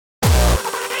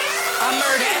I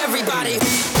murder everybody.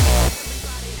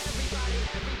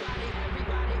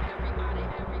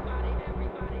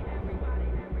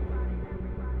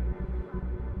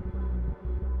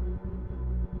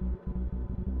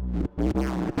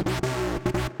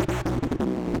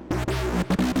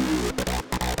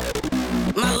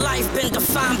 My life been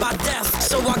defined by death,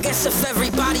 so I guess if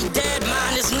everybody dead,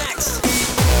 mine is next.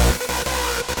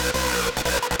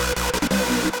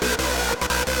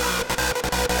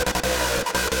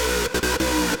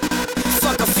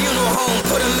 Fuck a funeral home,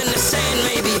 put him in the sand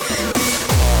maybe.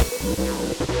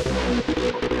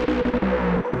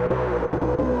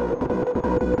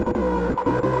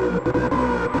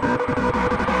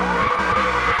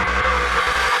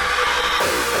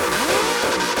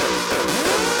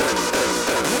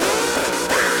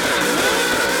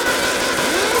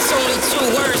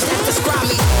 Words that describe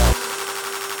me.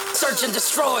 Search and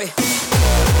destroy.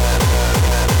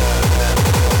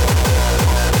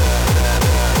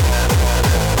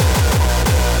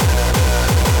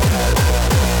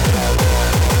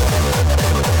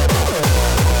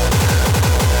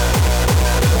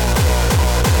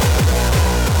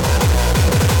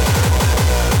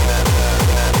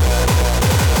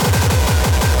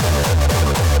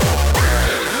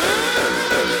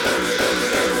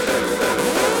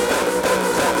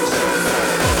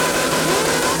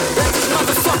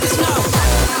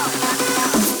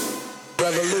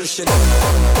 Revolution.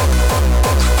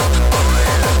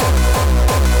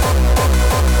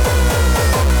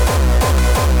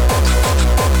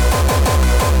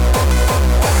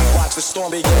 Watch the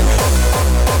storm begin.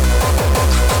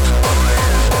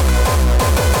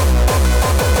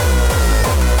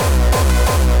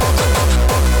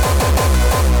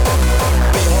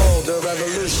 Behold the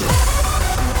revolution.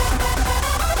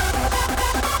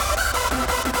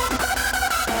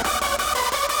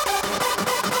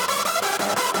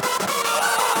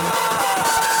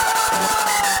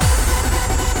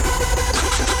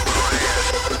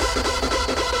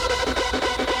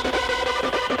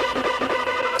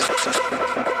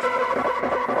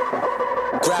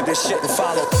 Grab this shit and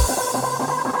follow.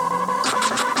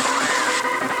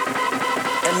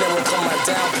 And then will come my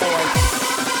downpouring.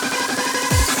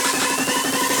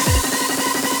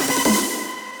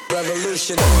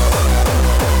 Revolution.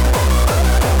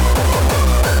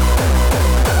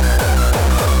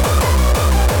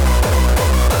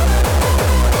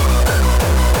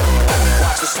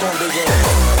 Watch the storm begin.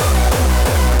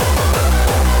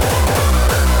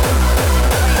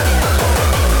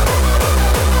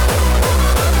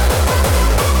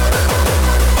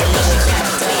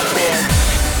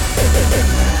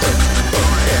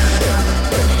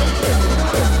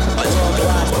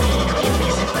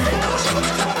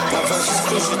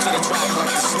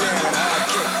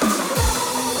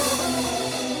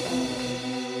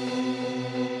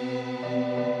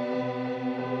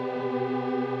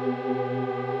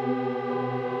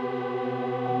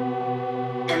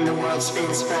 And the world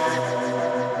spins by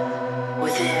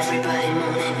with everybody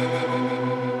moaning.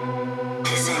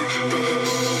 Pissing,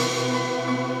 bitch.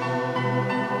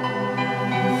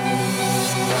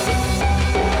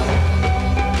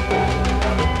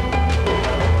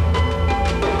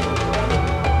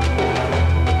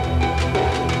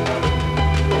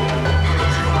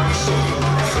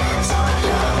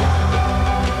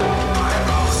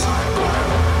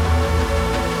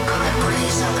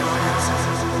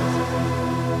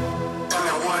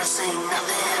 Saying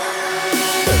nothing.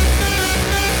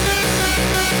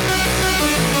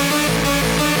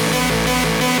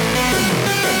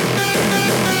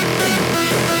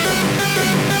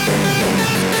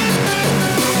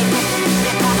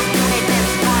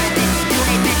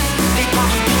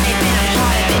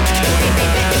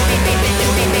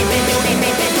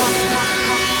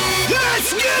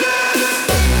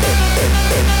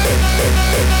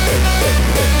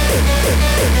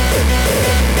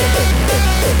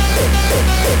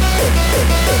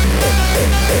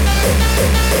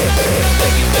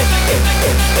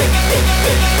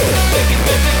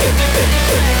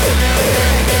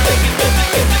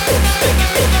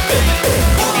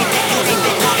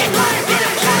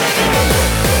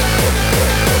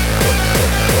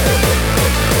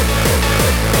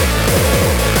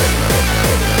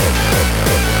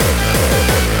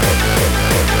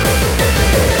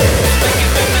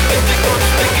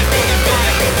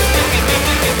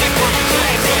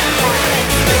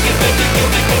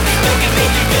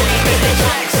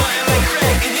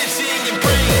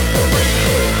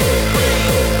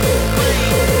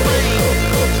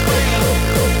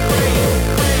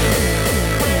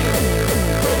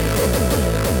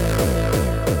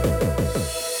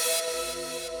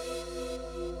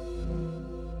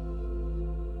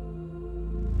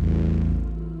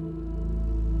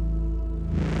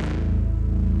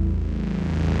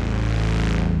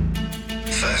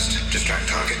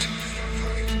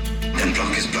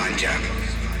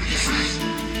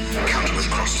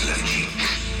 left cheek.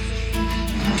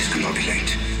 This could not be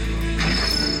late.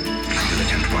 Still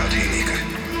attempt wild haymaker.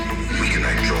 Weaken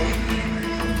right jaw.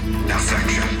 Now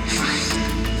fracture.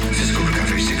 Physical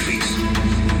recovery 6 weeks.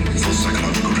 Full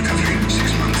psychological recovery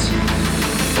 6 months.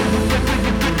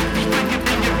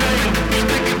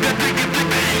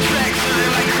 Crack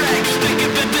something like crack, stick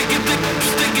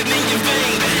it in your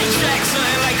vein. Track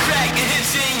something like crack, it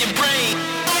hits you in your brain.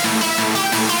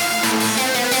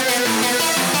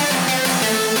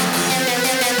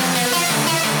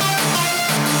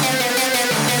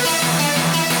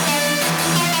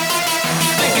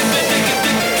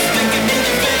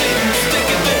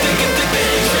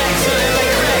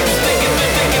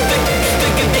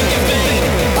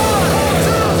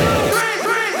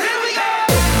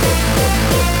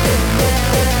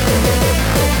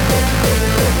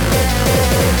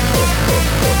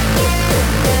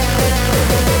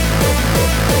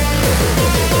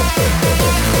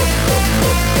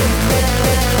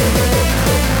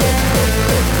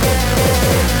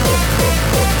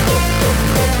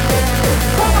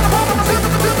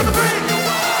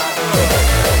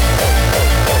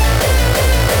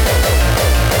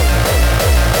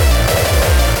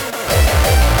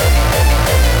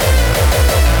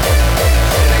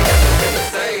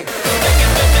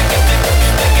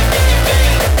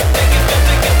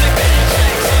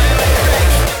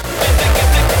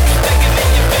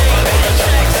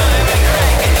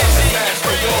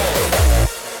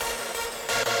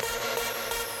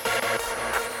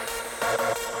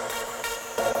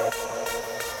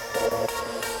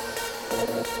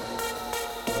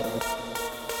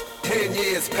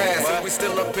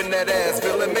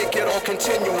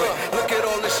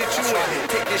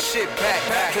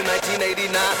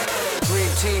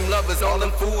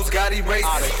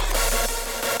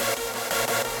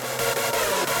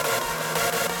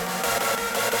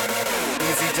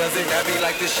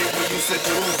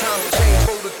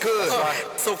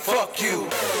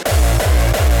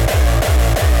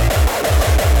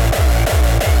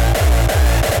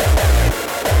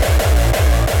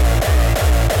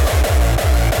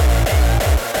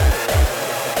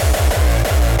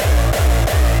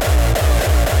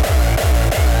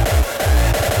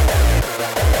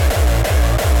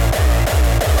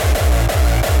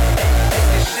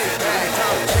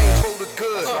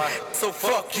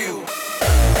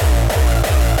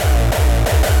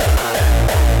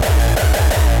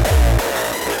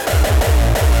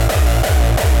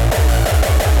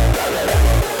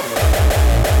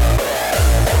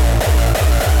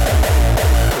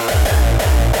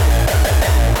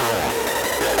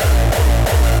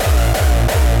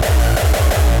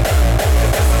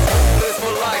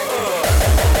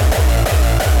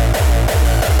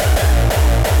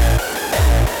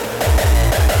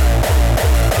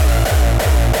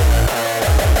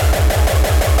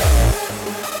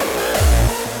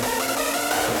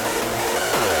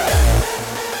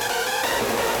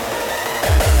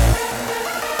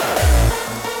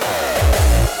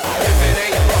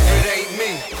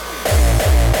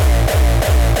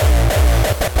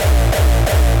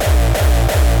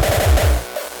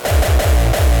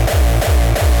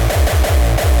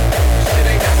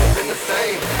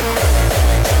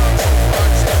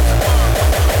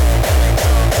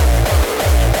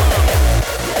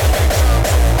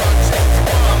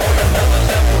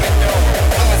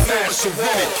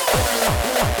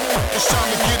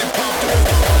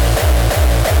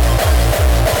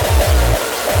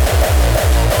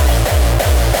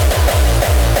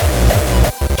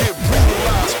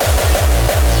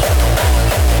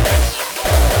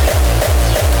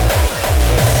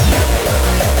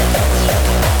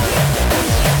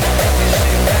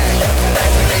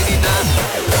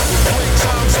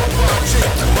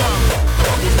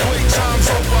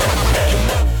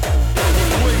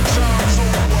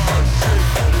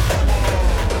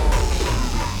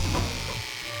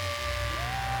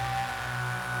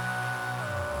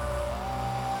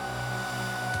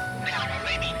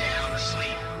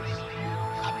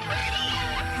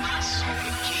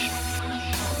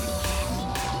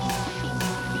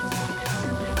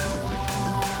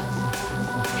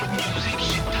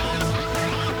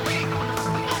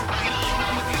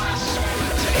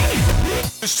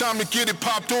 It's time to get it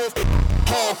popped off.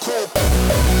 Hardcore.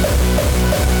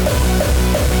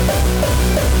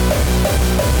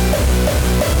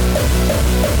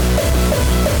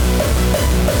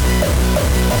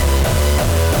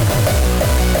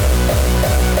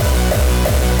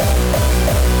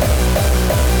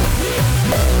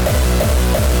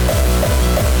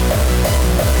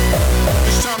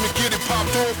 It's time to get it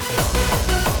popped off.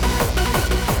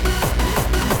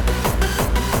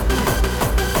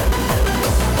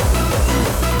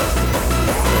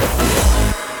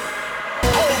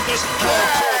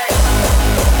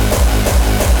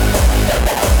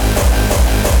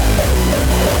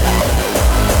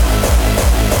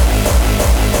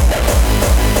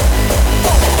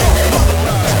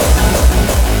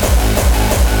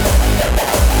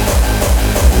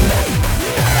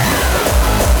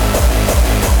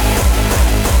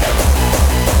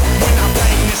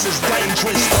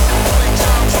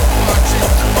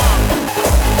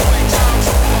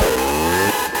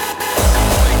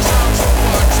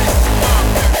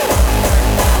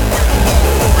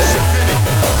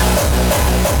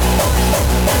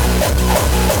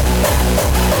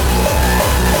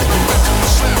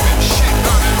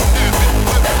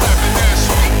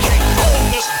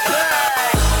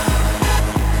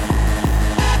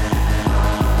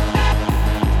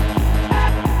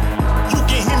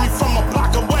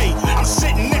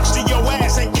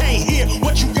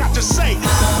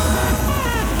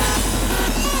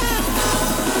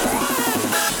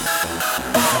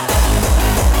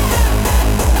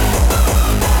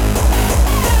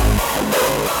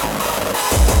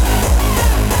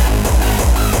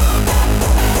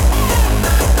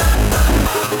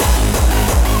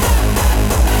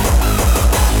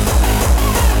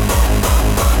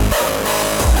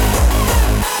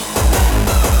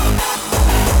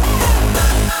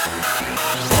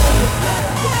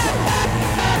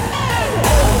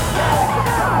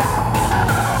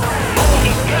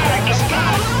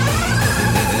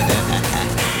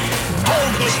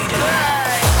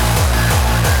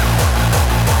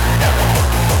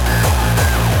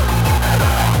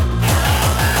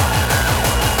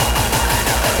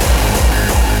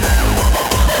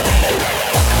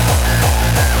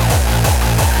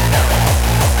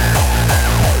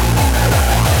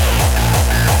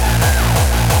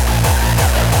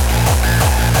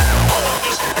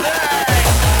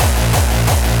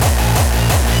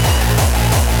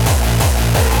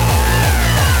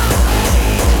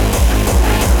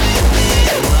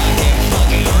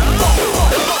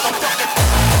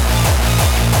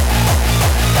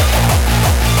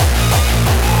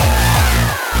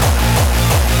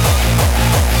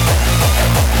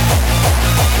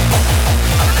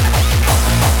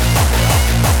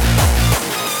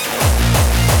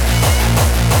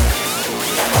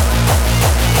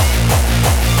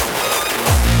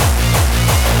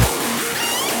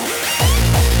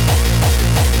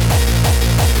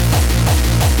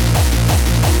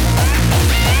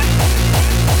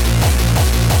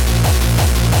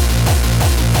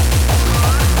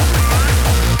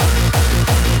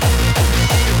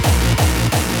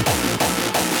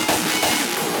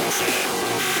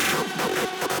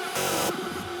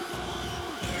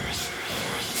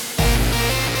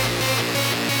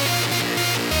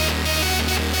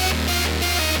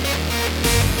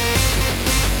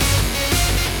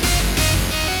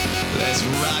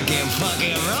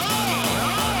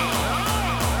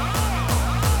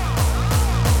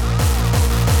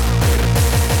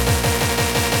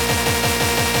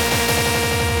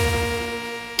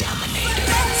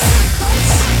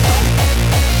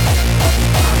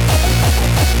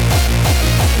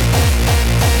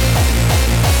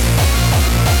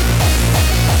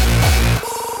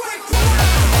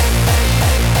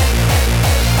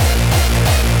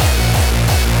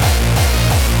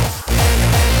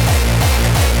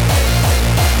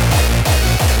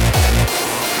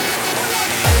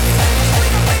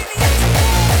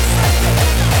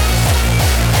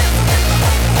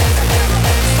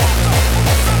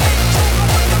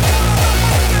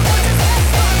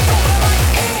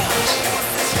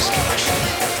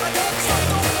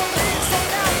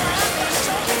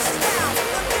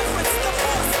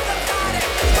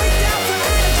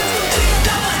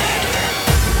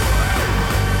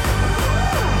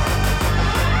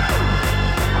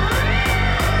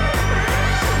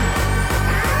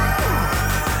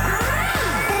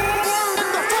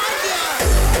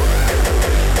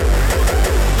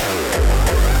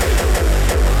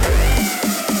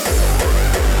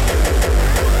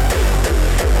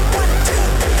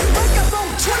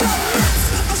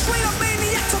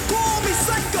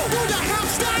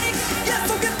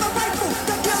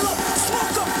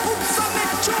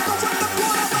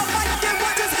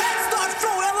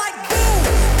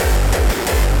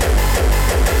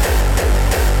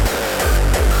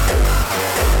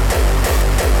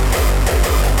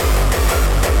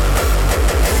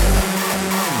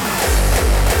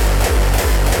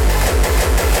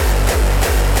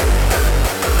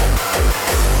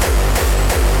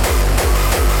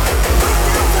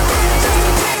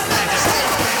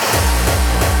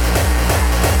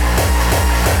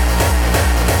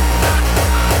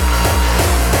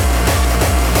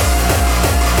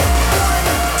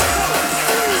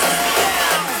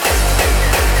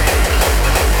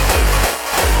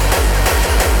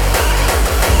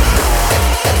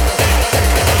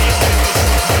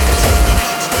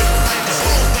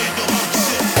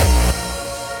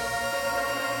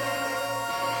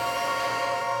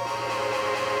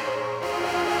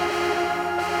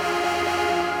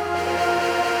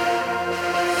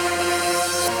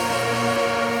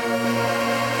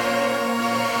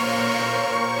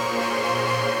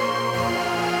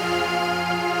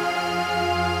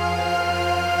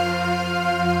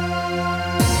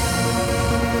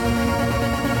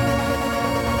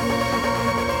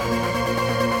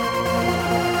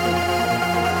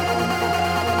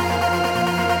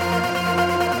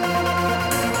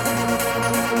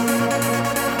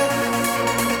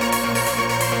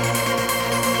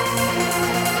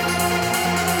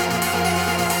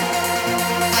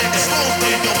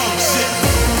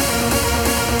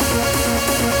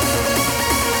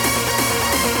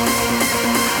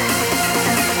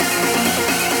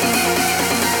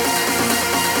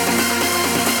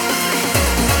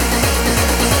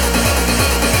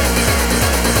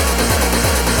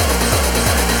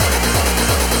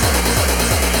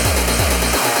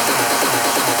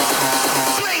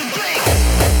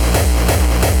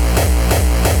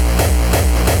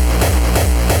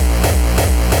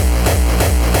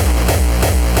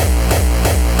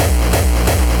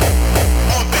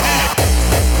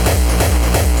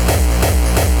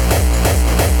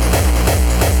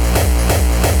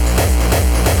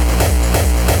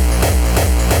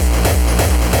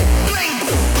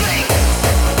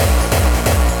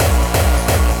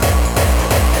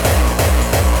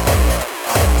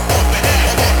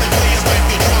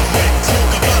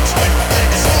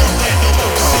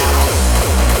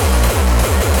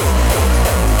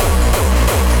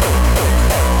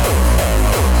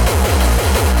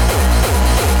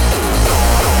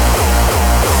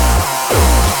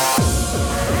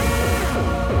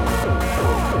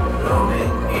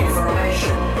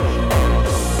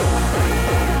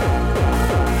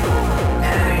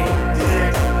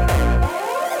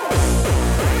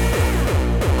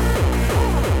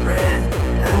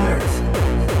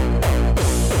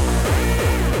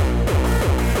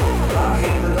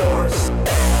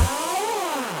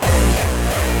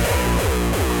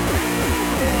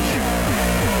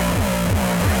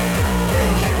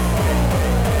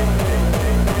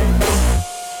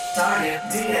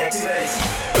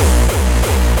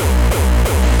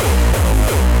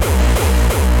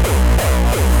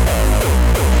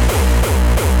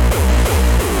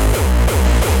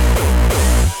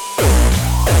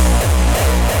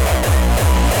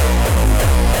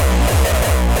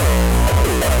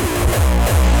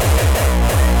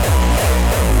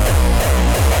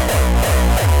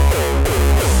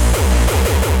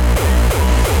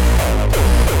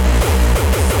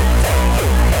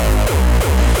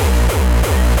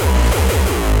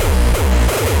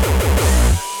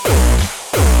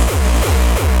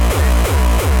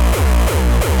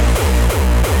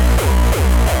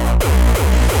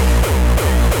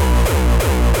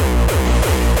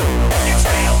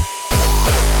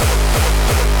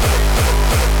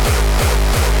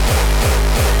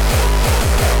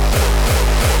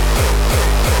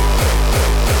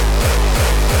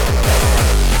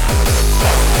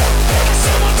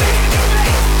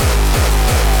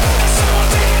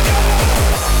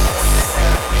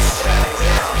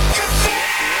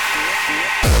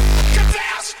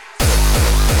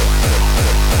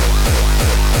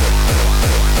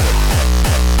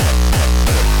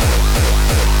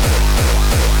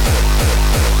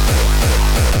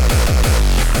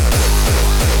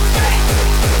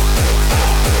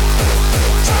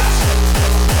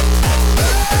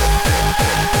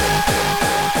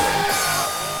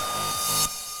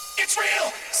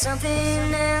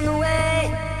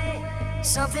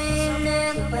 Something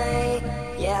in the way,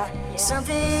 yeah,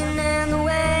 something in the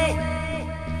way.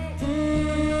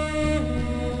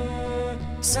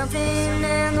 Something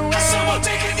in the way. Someone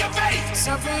taking your faith.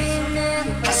 Something in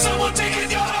the way. Someone taking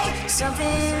your hope. Something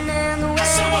in the way.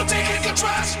 Someone taking your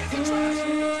trust.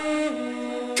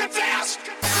 Confess.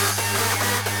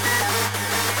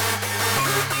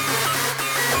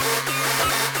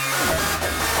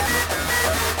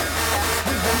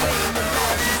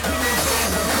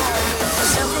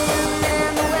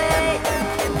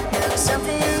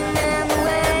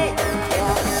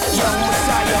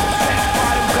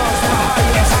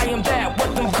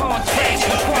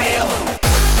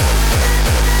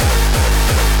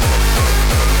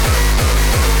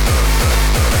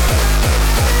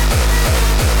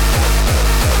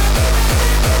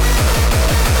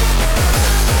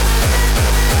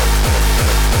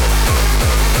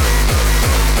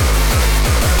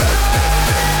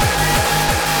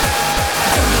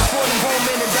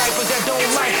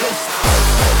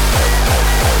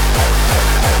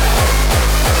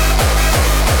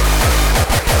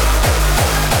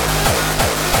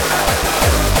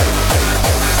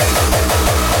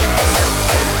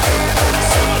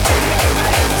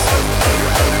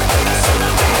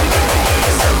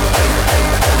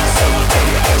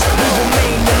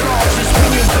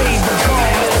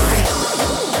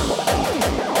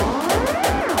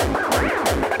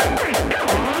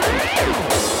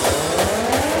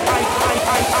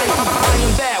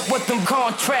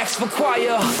 Tracks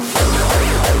require.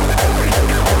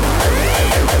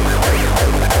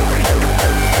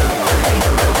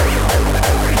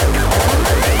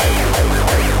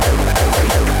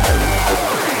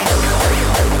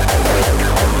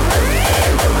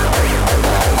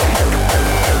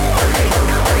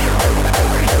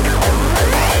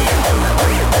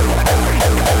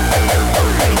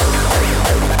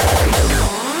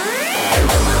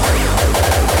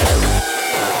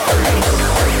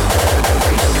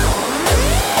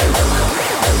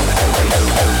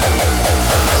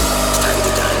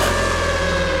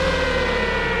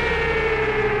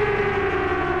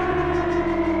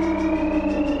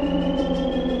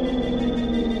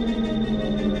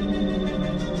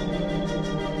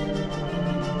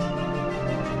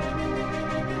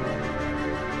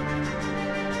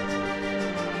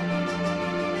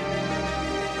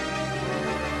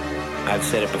 I've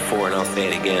said it before and I'll say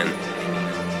it again.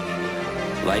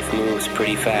 Life moves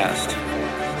pretty fast.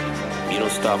 You don't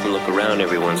stop and look around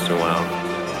every once in a while.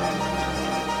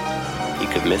 You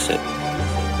could miss it.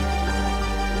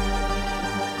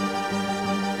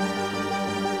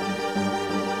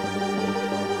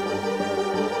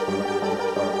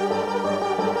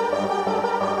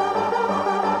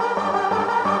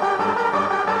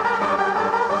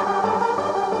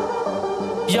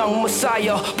 Young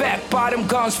Messiah, back bottom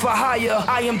guns for hire.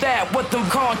 I am that, what them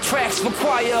contracts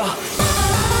require.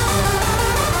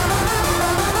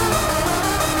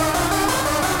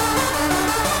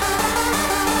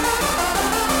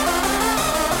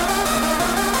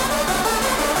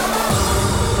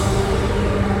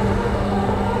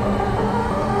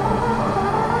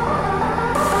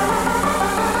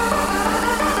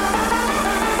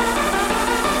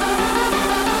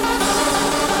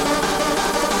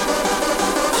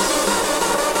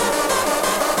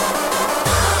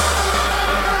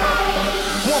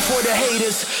 For the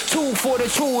haters, two for the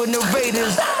true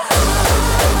innovators.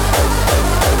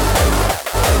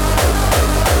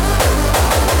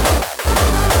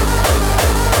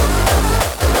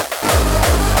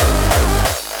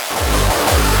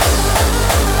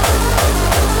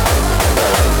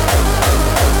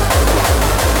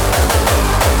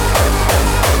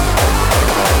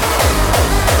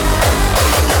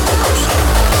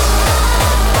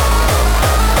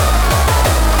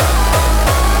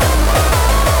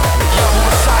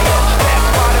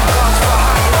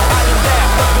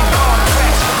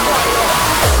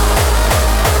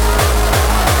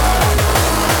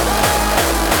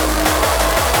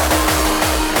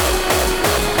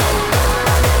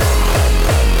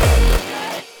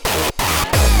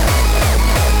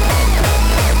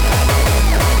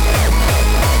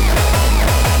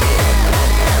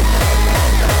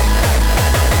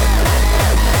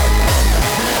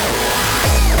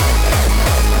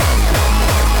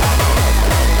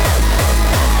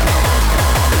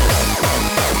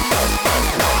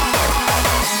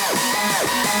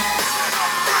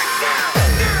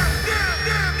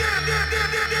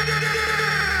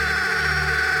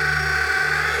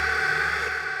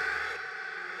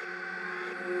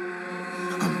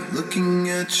 Looking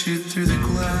at you through the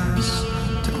glass,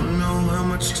 don't know how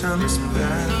much time has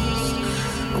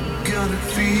passed. Oh God, it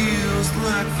feels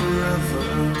like forever.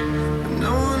 But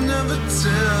no one ever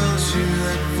tells you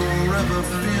that forever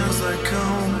feels like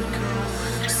home.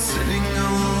 Sitting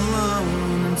all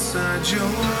alone inside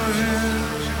your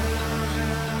head.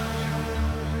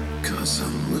 'Cause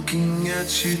I'm looking at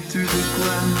you through the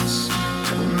glass.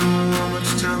 Don't know how much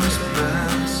time has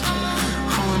passed.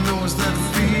 All I know is that it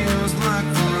feels like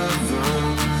forever.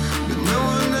 But no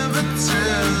one ever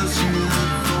tells you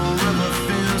that forever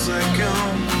feels like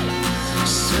home.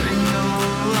 Sitting all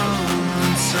alone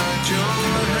inside your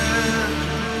head.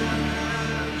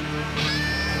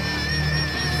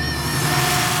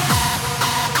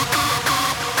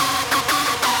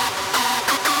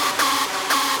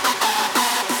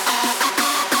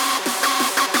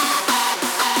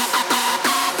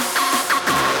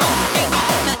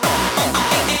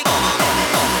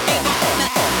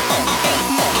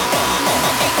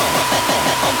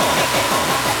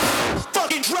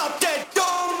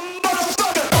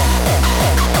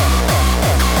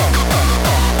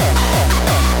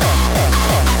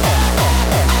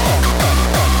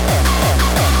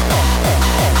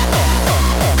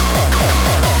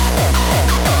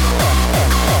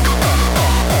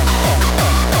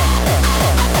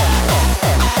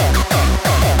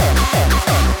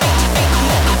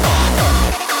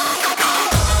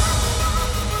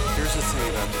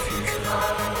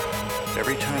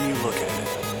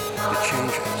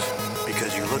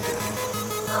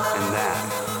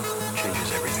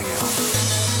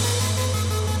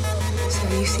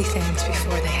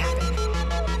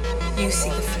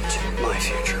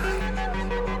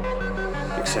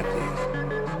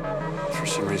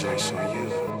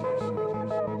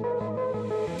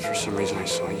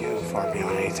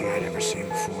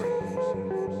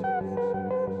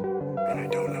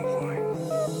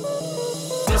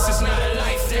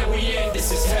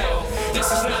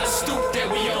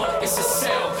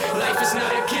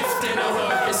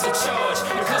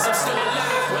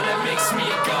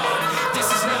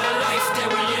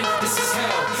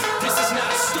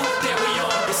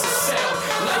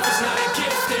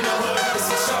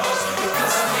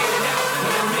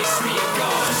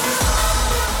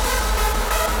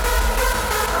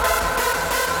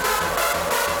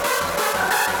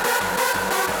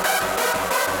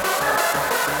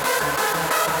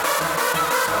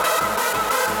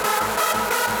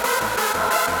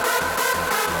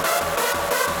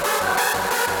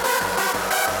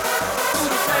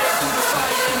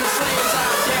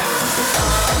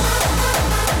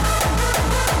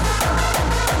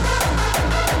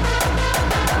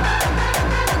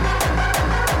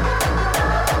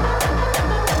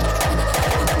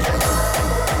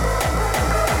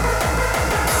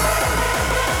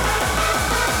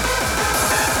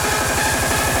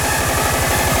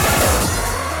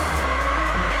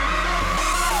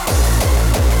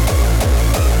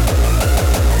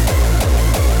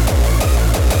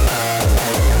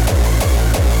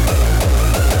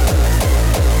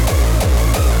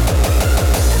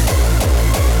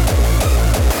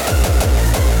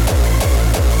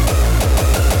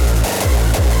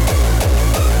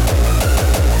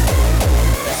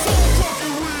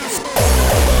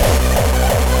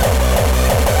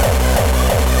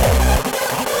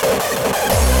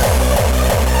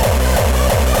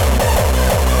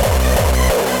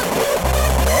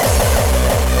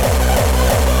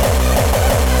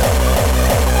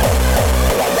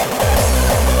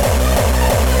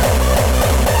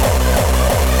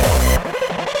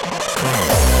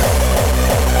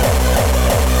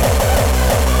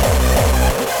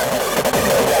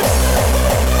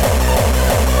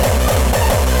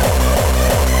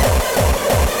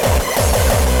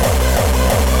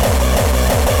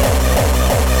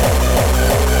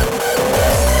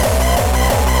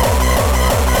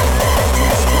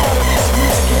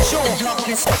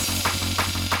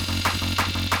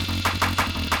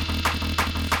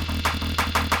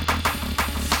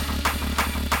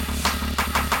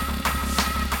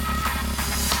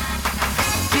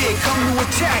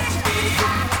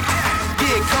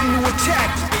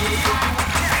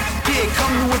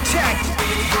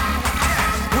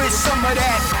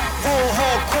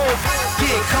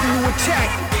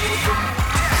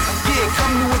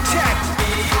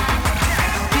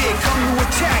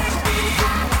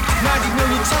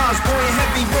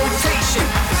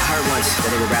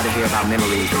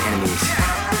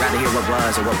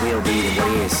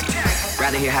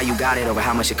 Over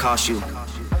how much it cost you.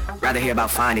 Rather hear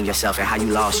about finding yourself and how you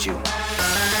lost you.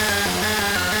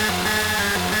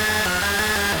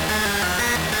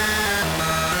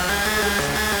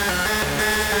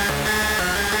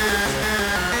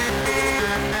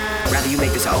 Rather you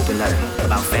make this an open letter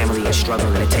about family and struggle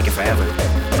and it taking forever,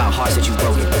 about hearts that you've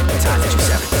broken and ties that you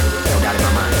severed. No doubt in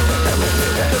my mind, that'll make you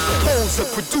feel better. Composer,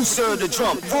 producer, the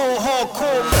drum, raw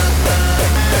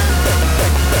hardcore.